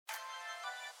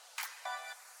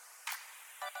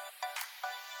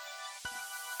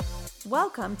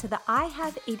Welcome to the I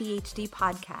Have ADHD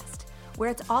podcast, where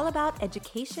it's all about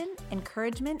education,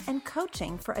 encouragement, and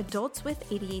coaching for adults with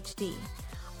ADHD.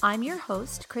 I'm your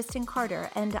host, Kristen Carter,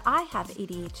 and I have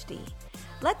ADHD.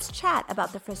 Let's chat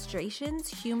about the frustrations,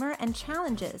 humor, and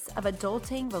challenges of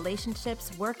adulting,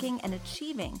 relationships, working, and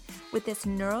achieving with this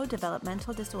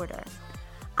neurodevelopmental disorder.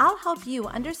 I'll help you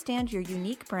understand your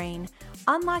unique brain,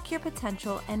 unlock your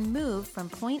potential, and move from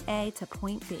point A to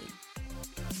point B.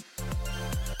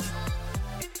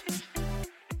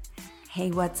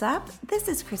 Hey, what's up? This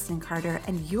is Kristen Carter,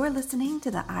 and you're listening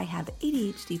to the I Have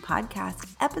ADHD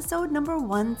podcast, episode number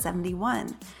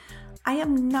 171. I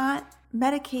am not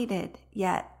medicated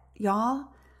yet, y'all.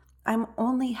 I'm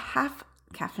only half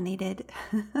caffeinated,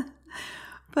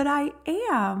 but I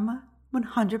am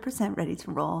 100% ready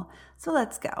to roll. So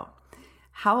let's go.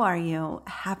 How are you?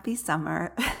 Happy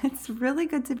summer. It's really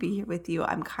good to be here with you.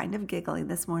 I'm kind of giggling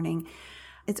this morning.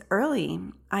 It's early.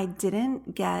 I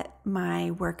didn't get my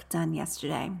work done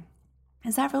yesterday.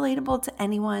 Is that relatable to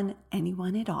anyone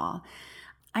at all?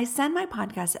 I send my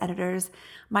podcast editors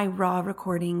my raw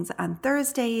recordings on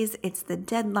Thursdays. It's the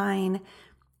deadline.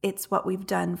 It's what we've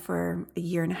done for a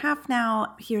year and a half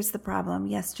now. Here's the problem.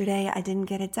 Yesterday, I didn't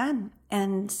get it done.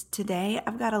 And today,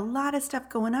 I've got a lot of stuff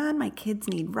going on. My kids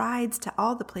need rides to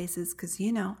all the places because,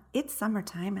 it's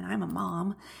summertime and I'm a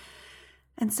mom.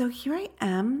 And so here I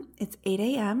am. It's 8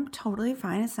 a.m. Totally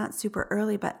fine. It's not super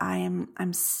early, but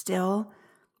I'm still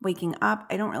waking up.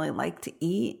 I don't really like to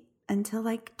eat until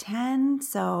like 10,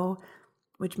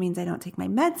 which means I don't take my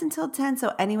meds until 10.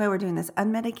 So anyway, we're doing this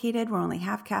unmedicated. We're only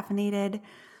half caffeinated.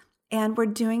 And we're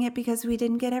doing it because we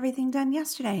didn't get everything done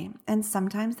yesterday. And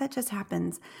sometimes that just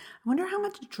happens. I wonder how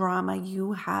much drama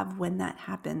you have when that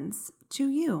happens to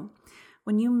you,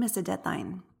 when you miss a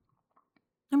deadline.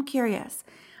 I'm curious.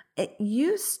 It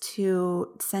used to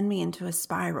send me into a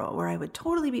spiral where I would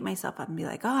totally beat myself up and be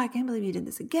like, oh, I can't believe you did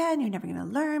this again. You're never going to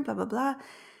learn, blah, blah, blah.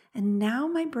 And now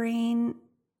my brain,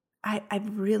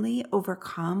 I've really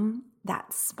overcome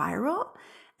that spiral.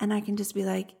 And I can just be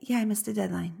like, yeah, I missed a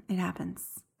deadline. It happens.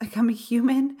 Like I'm a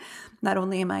human. Not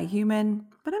only am I human,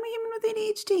 but I'm a human with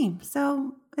ADHD.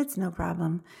 So it's no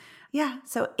problem. Yeah.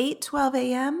 So 8:12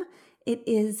 a.m. It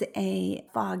is a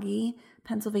foggy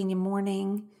Pennsylvania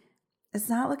morning. It's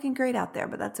not looking great out there,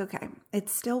 but that's okay.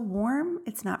 It's still warm.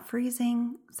 It's not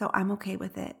freezing, so I'm okay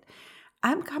with it.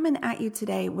 I'm coming at you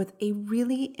today with a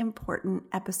really important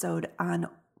episode on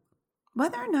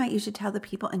whether or not you should tell the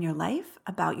people in your life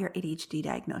about your ADHD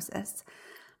diagnosis.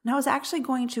 Now, I was actually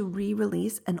going to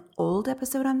re-release an old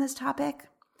episode on this topic,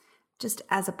 just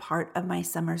as a part of my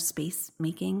summer space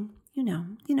making. You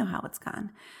know how it's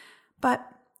gone. But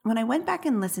when I went back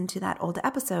and listened to that old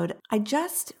episode, I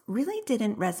just really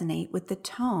didn't resonate with the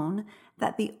tone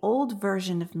that the old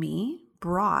version of me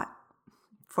brought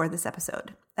for this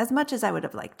episode, as much as I would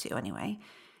have liked to anyway.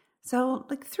 So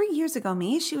like 3 years ago,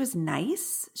 she was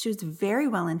nice. She was very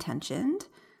well-intentioned.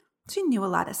 She knew a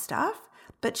lot of stuff,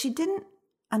 but she didn't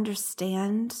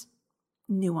understand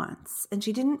nuance, and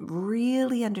she didn't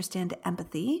really understand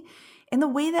empathy in the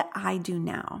way that I do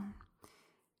now.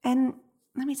 And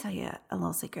let me tell you a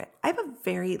little secret. I have a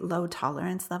very low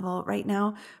tolerance level right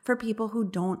now for people who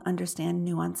don't understand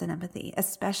nuance and empathy,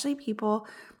 especially people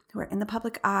who are in the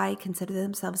public eye, consider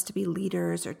themselves to be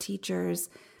leaders or teachers.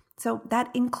 So that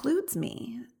includes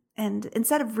me. And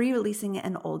instead of re-releasing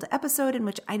an old episode in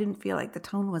which I didn't feel like the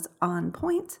tone was on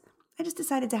point, I just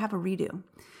decided to have a redo.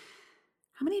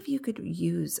 How many of you could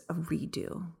use a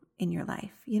redo in your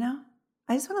life,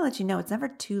 I just want to let you know it's never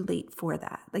too late for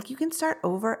that. Like you can start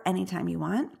over anytime you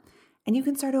want, and you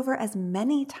can start over as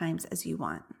many times as you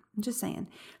want. I'm just saying,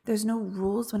 there's no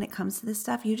rules when it comes to this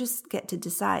stuff. You just get to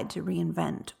decide to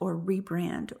reinvent or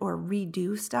rebrand or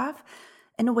redo stuff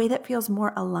in a way that feels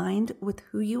more aligned with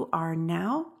who you are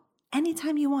now,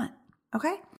 anytime you want.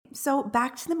 Okay? So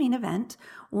back to the main event.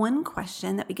 One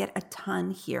question that we get a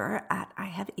ton here at I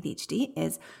Have ADHD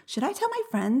is, should I tell my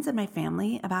friends and my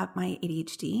family about my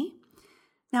ADHD?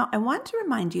 Now, I want to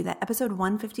remind you that episode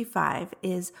 155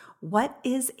 is what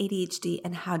is ADHD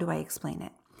and how do I explain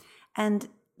it? And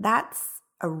that's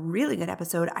a really good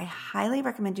episode. I highly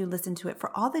recommend you listen to it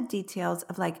for all the details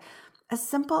of like a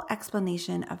simple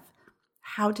explanation of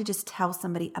how to just tell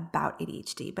somebody about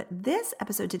ADHD. But this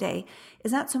episode today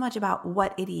is not so much about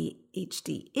what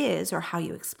ADHD is or how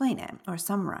you explain it or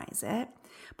summarize it,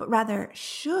 but rather,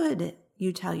 should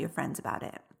you tell your friends about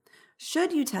it?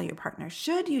 Should you tell your partner?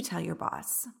 Should you tell your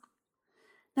boss?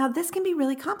 Now, this can be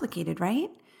really complicated, right?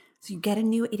 So you get a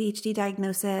new ADHD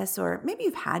diagnosis, or maybe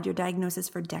you've had your diagnosis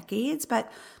for decades,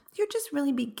 but you're just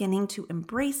really beginning to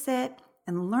embrace it,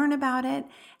 and learn about it,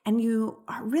 and you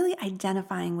are really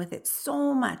identifying with it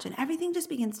so much, and everything just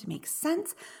begins to make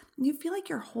sense. You feel like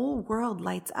your whole world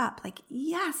lights up. Like,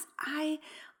 yes, I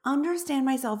understand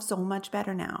myself so much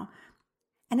better now.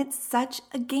 And it's such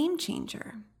a game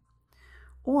changer.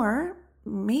 Or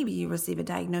maybe you receive a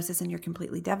diagnosis and you're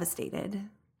completely devastated.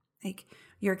 Like,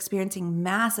 you're experiencing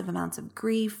massive amounts of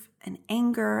grief and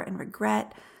anger and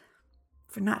regret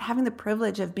for not having the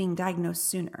privilege of being diagnosed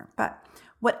sooner. But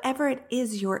whatever it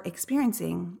is you're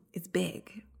experiencing, it's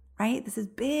big, right? This is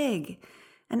big.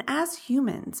 And as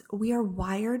humans, we are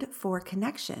wired for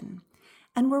connection.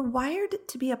 And we're wired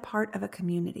to be a part of a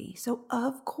community. So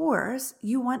of course,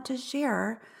 you want to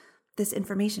share this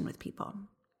information with people.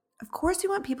 Of course, you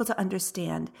want people to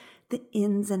understand the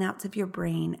ins and outs of your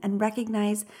brain and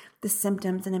recognize the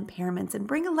symptoms and impairments and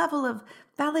bring a level of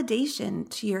validation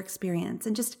to your experience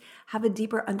and just have a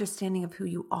deeper understanding of who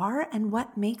you are and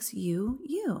what makes you,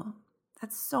 you.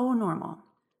 That's so normal.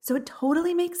 So it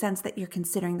totally makes sense that you're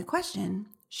considering the question,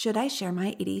 should I share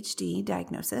my ADHD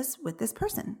diagnosis with this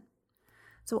person?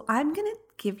 So I'm going to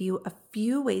give you a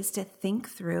few ways to think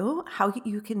through how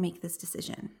you can make this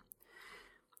decision.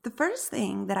 The first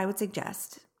thing that I would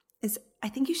suggest is I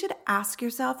think you should ask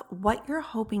yourself what you're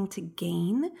hoping to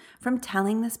gain from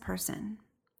telling this person,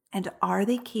 and are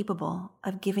they capable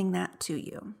of giving that to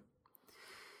you?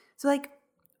 So like,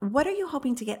 what are you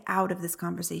hoping to get out of this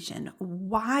conversation?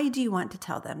 Why do you want to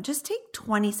tell them? Just take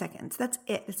 20 seconds. That's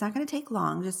it. It's not going to take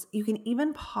long. You can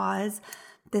even pause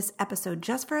this episode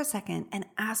just for a second and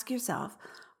ask yourself,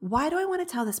 why do I want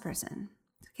to tell this person?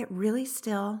 Get really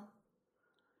still.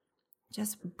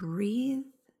 Just breathe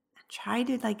and try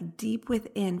to deep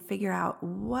within figure out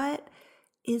what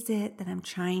is it that I'm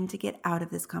trying to get out of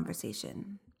this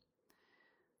conversation.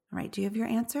 All right, do you have your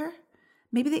answer?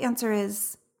 Maybe the answer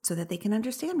is so that they can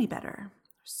understand me better,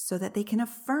 so that they can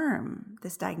affirm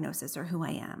this diagnosis or who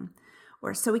I am,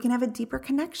 or so we can have a deeper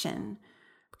connection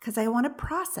because I want to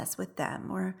process with them,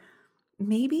 or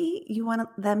maybe you want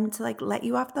them to let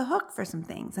you off the hook for some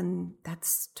things, and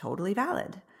that's totally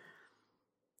valid.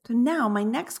 So now my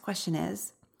next question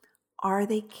is, are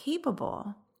they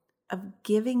capable of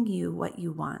giving you what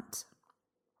you want?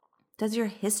 Does your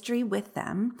history with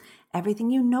them,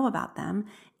 everything you know about them,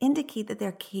 indicate that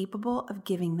they're capable of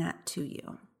giving that to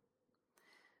you?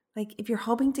 If you're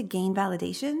hoping to gain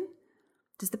validation,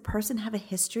 does the person have a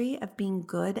history of being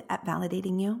good at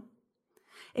validating you?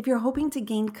 If you're hoping to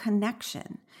gain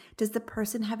connection, does the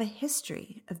person have a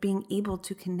history of being able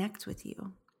to connect with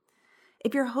you?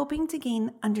 If you're hoping to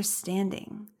gain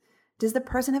understanding, does the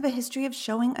person have a history of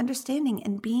showing understanding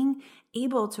and being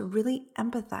able to really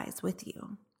empathize with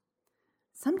you?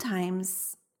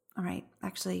 Sometimes, a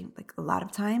lot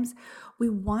of times, we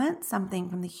want something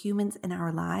from the humans in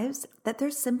our lives that they're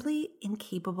simply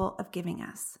incapable of giving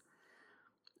us.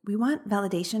 We want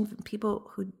validation from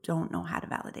people who don't know how to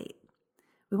validate.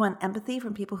 We want empathy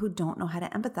from people who don't know how to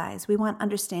empathize. We want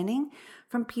understanding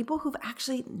from people who've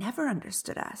actually never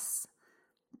understood us.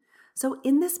 So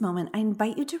in this moment, I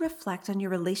invite you to reflect on your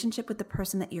relationship with the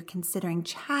person that you're considering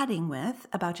chatting with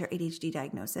about your ADHD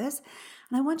diagnosis.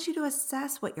 And I want you to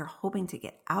assess what you're hoping to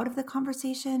get out of the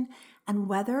conversation and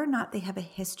whether or not they have a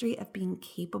history of being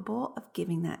capable of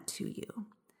giving that to you.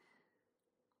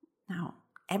 Now,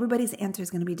 everybody's answer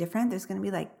is going to be different. There's going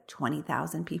to be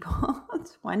 20,000 people,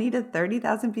 20 to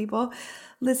 30,000 people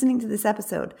listening to this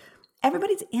episode.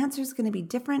 Everybody's answer is going to be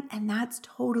different, and that's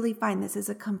totally fine. This is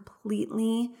a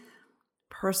completely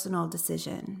personal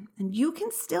decision, and you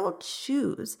can still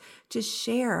choose to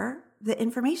share the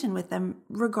information with them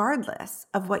regardless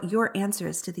of what your answer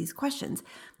is to these questions.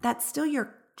 That's still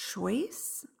your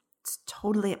choice. It's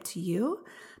totally up to you.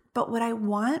 But what I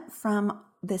want from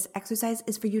this exercise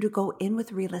is for you to go in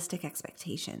with realistic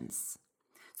expectations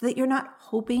so that you're not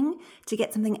hoping to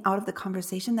get something out of the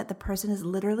conversation that the person is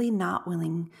literally not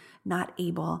willing, not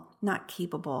able, not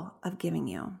capable of giving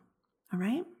you. All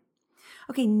right?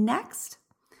 Okay, next,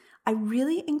 I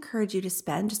really encourage you to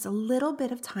spend just a little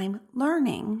bit of time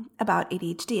learning about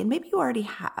ADHD. And maybe you already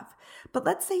have, but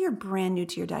let's say you're brand new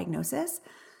to your diagnosis.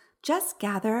 Just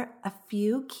gather a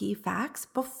few key facts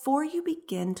before you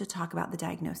begin to talk about the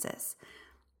diagnosis.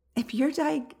 If your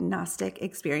diagnostic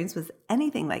experience was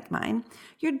anything like mine,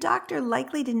 your doctor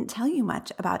likely didn't tell you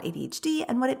much about ADHD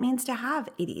and what it means to have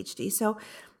ADHD. So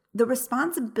the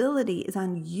responsibility is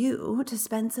on you to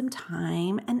spend some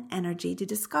time and energy to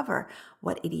discover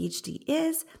what ADHD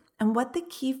is and what the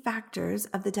key factors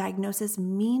of the diagnosis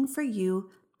mean for you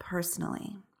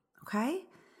personally. Okay?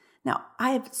 Now,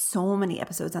 I have so many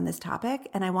episodes on this topic,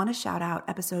 and I want to shout out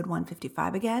episode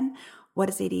 155 again. What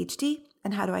is ADHD?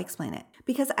 And how do I explain it?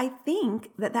 Because I think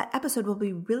that episode will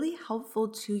be really helpful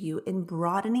to you in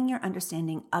broadening your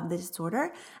understanding of the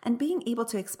disorder and being able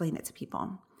to explain it to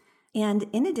people. And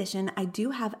in addition, I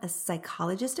do have a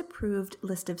psychologist-approved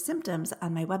list of symptoms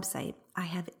on my website,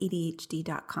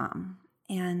 ihaveadhd.com.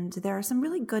 And there are some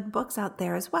really good books out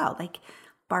there as well, like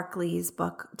Barkley's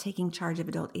book, Taking Charge of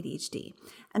Adult ADHD.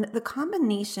 And the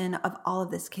combination of all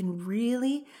of this can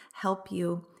really help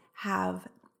you have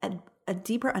a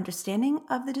deeper understanding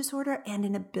of the disorder and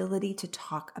an ability to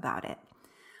talk about it.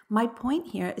 My point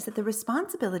here is that the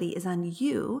responsibility is on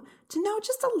you to know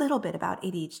just a little bit about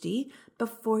ADHD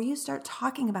before you start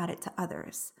talking about it to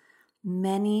others.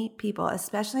 Many people,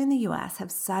 especially in the US,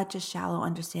 have such a shallow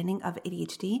understanding of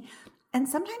ADHD, and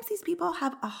sometimes these people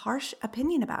have a harsh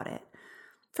opinion about it.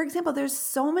 For example, there's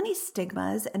so many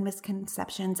stigmas and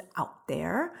misconceptions out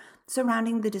there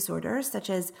surrounding the disorder, such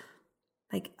as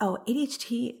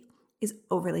ADHD is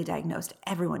overly diagnosed.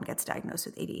 Everyone gets diagnosed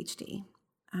with ADHD.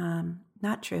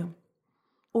 Not true.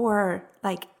 Or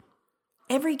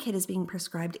every kid is being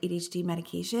prescribed ADHD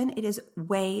medication. It is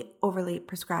way overly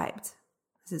prescribed.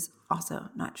 This is also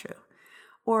not true.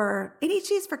 Or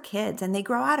ADHD is for kids and they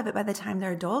grow out of it by the time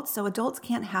they're adults, so adults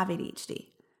can't have ADHD.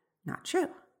 Not true.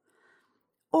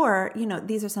 Or,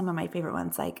 these are some of my favorite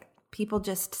ones. People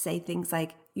just say things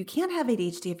like, you can't have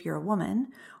ADHD if you're a woman,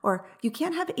 or you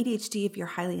can't have ADHD if you're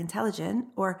highly intelligent,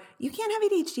 or you can't have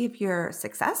ADHD if you're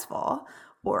successful,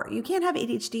 or you can't have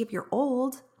ADHD if you're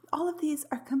old. All of these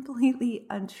are completely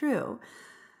untrue.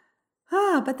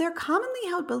 But they're commonly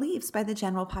held beliefs by the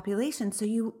general population, so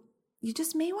you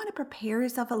just may want to prepare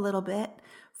yourself a little bit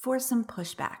for some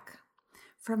pushback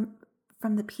from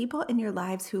the people in your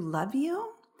lives who love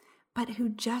you, but who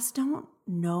just don't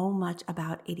know much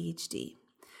about ADHD.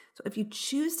 So if you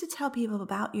choose to tell people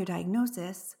about your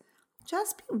diagnosis,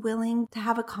 just be willing to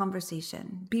have a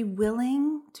conversation. Be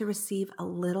willing to receive a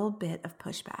little bit of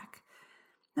pushback.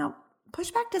 Now,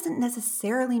 pushback doesn't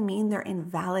necessarily mean they're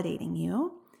invalidating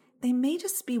you. They may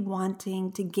just be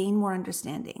wanting to gain more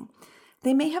understanding.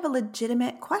 They may have a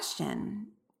legitimate question,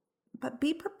 but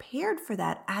be prepared for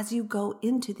that as you go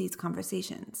into these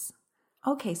conversations.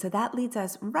 Okay, so that leads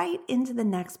us right into the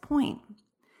next point.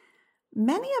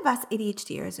 Many of us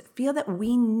ADHDers feel that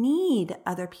we need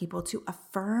other people to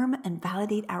affirm and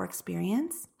validate our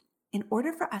experience in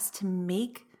order for us to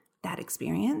make that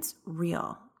experience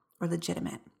real or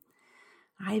legitimate.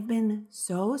 I've been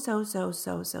so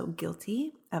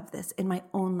guilty of this in my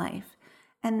own life.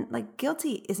 And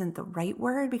guilty isn't the right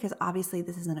word because obviously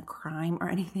this isn't a crime or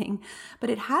anything, but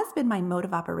it has been my mode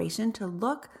of operation to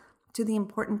look to the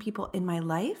important people in my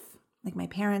life, like my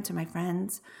parents or my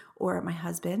friends or my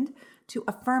husband, to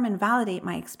affirm and validate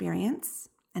my experience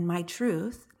and my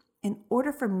truth in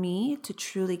order for me to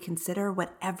truly consider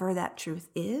whatever that truth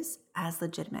is as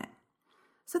legitimate.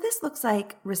 So this looks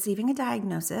like receiving a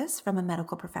diagnosis from a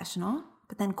medical professional,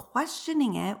 but then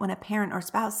questioning it when a parent or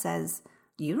spouse says,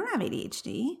 you don't have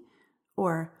ADHD,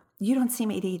 or you don't seem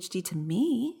ADHD to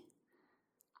me.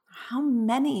 How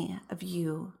many of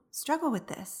you struggle with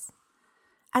this?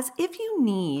 As if you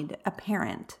need a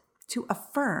parent to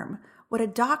affirm what a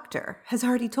doctor has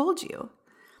already told you.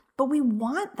 But we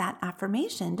want that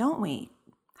affirmation, don't we?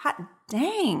 Hot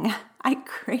dang, I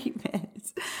crave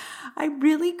it. I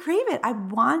really crave it. I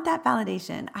want that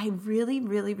validation. I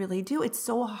really do. It's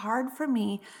so hard for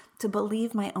me to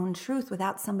believe my own truth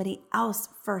without somebody else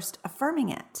first affirming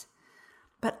it.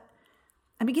 But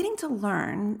I'm beginning to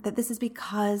learn that this is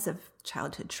because of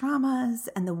childhood traumas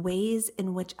and the ways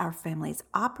in which our families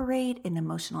operate in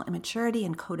emotional immaturity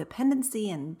and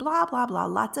codependency and blah, blah, blah,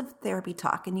 lots of therapy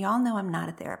talk. And y'all know I'm not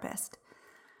a therapist.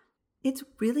 It's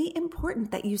really important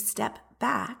that you step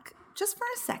back just for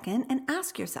a second and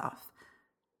ask yourself,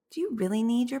 do you really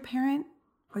need your parent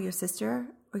or your sister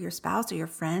or your spouse or your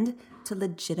friend to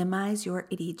legitimize your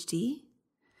ADHD?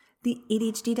 The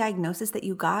ADHD diagnosis that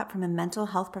you got from a mental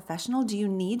health professional, do you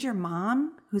need your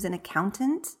mom, who's an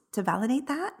accountant, to validate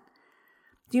that?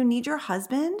 Do you need your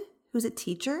husband, who's a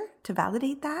teacher, to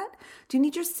validate that? Do you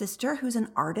need your sister, who's an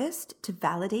artist, to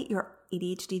validate your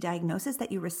ADHD diagnosis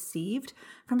that you received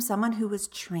from someone who was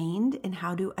trained in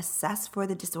how to assess for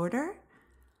the disorder?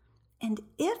 And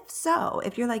if so,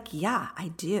 if you're like, yeah, I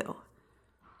do,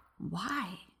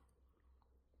 why?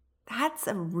 That's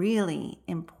a really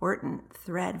important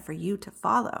thread for you to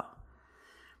follow.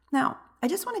 Now, I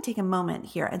just want to take a moment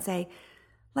here and say,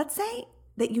 let's say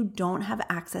that you don't have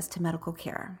access to medical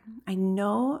care. I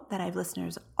know that I have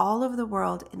listeners all over the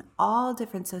world in all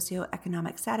different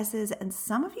socioeconomic statuses, and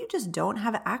some of you just don't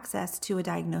have access to a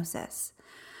diagnosis.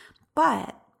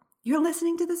 But You're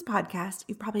listening to this podcast,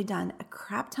 you've probably done a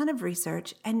crap ton of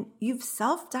research, and you've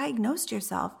self-diagnosed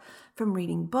yourself from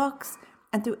reading books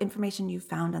and through information you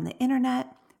found on the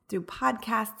internet, through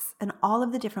podcasts, and all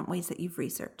of the different ways that you've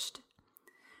researched.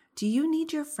 Do you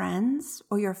need your friends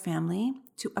or your family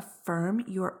to affirm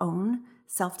your own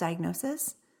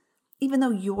self-diagnosis? Even though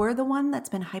you're the one that's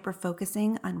been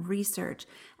hyper-focusing on research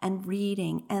and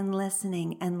reading and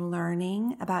listening and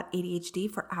learning about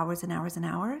ADHD for hours and hours and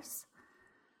hours?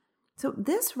 So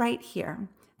this right here,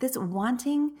 this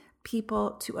wanting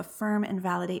people to affirm and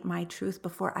validate my truth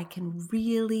before I can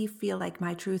really feel like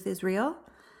my truth is real,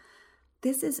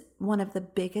 this is one of the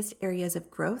biggest areas of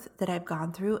growth that I've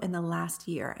gone through in the last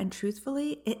year. And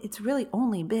truthfully, it's really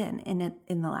only been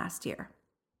in the last year.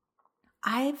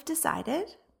 I've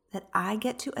decided that I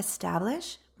get to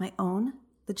establish my own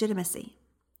legitimacy.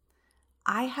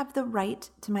 I have the right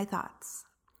to my thoughts.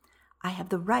 I have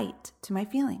the right to my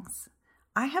feelings.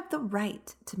 I have the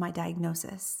right to my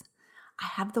diagnosis. I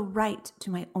have the right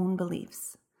to my own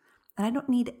beliefs. And I don't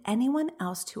need anyone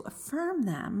else to affirm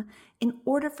them in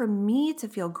order for me to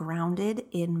feel grounded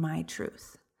in my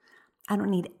truth. I don't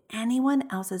need anyone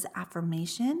else's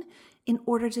affirmation in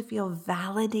order to feel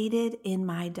validated in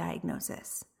my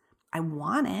diagnosis. I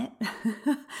want it.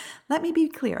 Let me be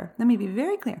clear. Let me be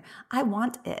very clear. I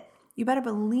want it. You better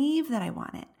believe that I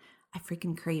want it. I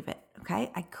freaking crave it,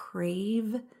 okay? I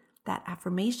crave that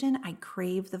affirmation. I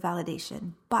crave the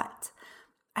validation. But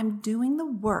I'm doing the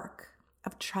work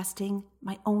of trusting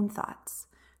my own thoughts,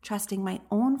 trusting my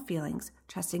own feelings,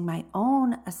 trusting my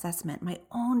own assessment, my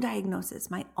own diagnosis,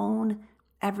 my own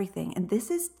everything. And this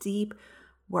is deep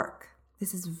work.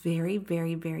 This is very,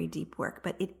 very, very deep work,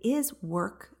 but it is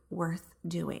work worth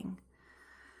doing.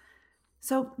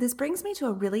 So this brings me to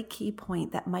a really key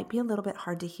point that might be a little bit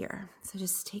hard to hear. So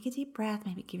just take a deep breath,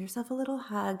 maybe give yourself a little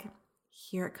hug.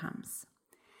 Here it comes.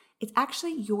 It's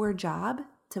actually your job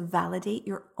to validate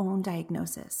your own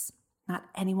diagnosis, not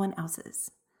anyone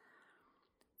else's.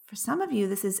 For some of you,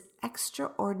 this is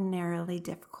extraordinarily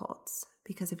difficult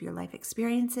because of your life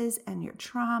experiences and your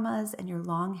traumas and your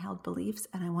long-held beliefs,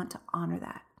 and I want to honor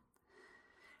that.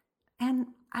 And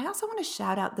I also want to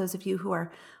shout out those of you who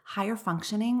are higher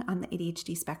functioning on the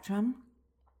ADHD spectrum,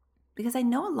 because I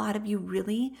know a lot of you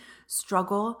really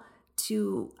struggle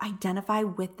to identify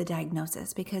with the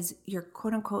diagnosis because you're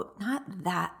quote unquote not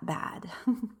that bad.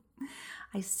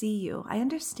 I see you. I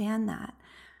understand that.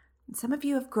 Some of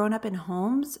you have grown up in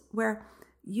homes where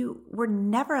you were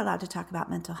never allowed to talk about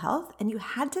mental health and you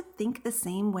had to think the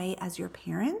same way as your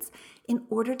parents in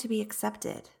order to be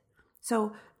accepted.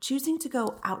 So choosing to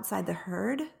go outside the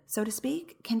herd, so to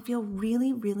speak, can feel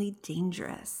really, really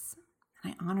dangerous.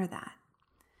 And I honor that.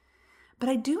 But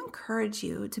I do encourage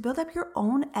you to build up your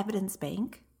own evidence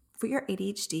bank for your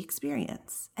ADHD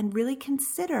experience and really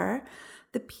consider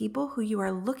the people who you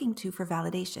are looking to for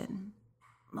validation.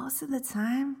 Most of the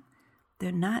time,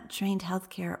 they're not trained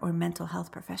healthcare or mental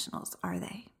health professionals, are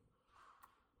they?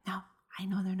 No, I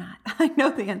know they're not. I know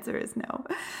the answer is no.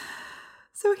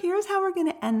 So here's how we're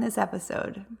going to end this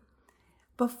episode.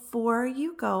 Before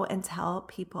you go and tell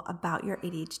people about your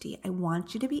ADHD, I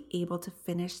want you to be able to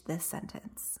finish this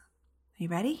sentence. Are you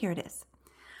ready? Here it is.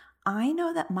 I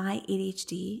know that my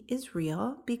ADHD is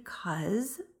real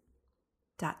because ...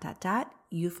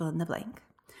 you fill in the blank.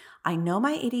 I know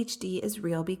my ADHD is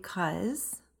real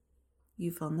because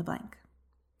you fill in the blank.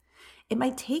 It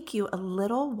might take you a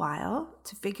little while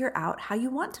to figure out how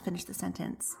you want to finish the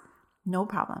sentence. No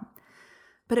problem.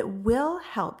 But it will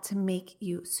help to make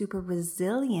you super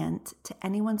resilient to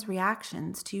anyone's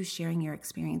reactions to you sharing your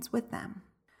experience with them.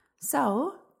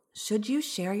 So, should you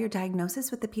share your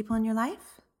diagnosis with the people in your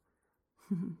life?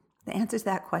 The answer to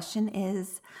that question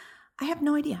is, I have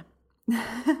no idea.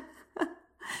 I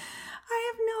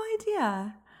have no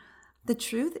idea. The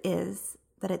truth is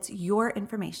that it's your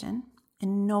information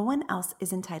and no one else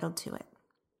is entitled to it.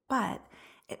 But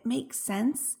it makes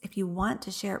sense if you want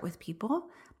to share it with people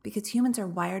because humans are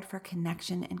wired for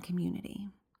connection and community.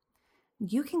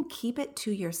 You can keep it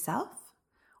to yourself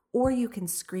or you can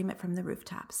scream it from the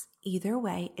rooftops. Either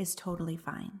way is totally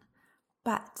fine.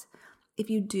 But if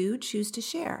you do choose to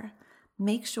share,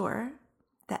 make sure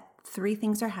that 3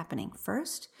 things are happening.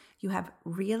 First, you have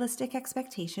realistic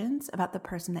expectations about the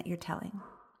person that you're telling.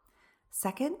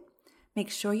 Second, make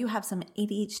sure you have some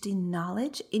ADHD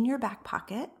knowledge in your back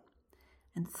pocket.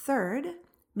 And third,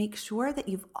 make sure that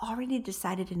you've already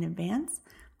decided in advance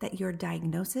that your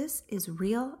diagnosis is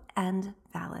real and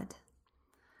valid.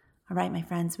 All right, my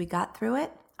friends, we got through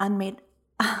it. I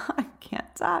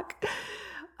can't talk.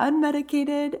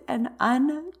 Unmedicated and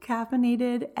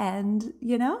uncaffeinated. And,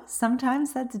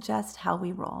 sometimes that's just how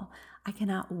we roll. I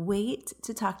cannot wait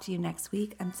to talk to you next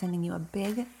week. I'm sending you a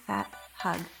big fat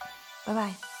hug.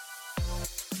 Bye-bye.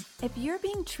 If you're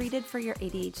being treated for your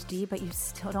ADHD, but you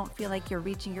still don't feel like you're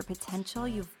reaching your potential,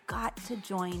 you've got to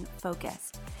join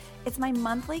Focused. It's my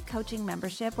monthly coaching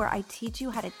membership where I teach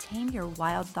you how to tame your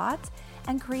wild thoughts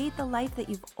and create the life that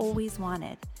you've always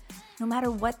wanted. No matter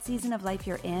what season of life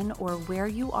you're in or where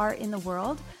you are in the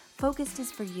world, Focused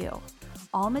is for you.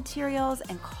 All materials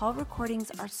and call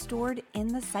recordings are stored in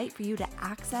the site for you to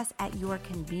access at your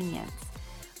convenience.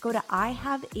 Go to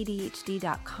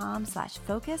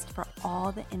ihaveadhd.com/focused for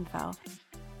all the info.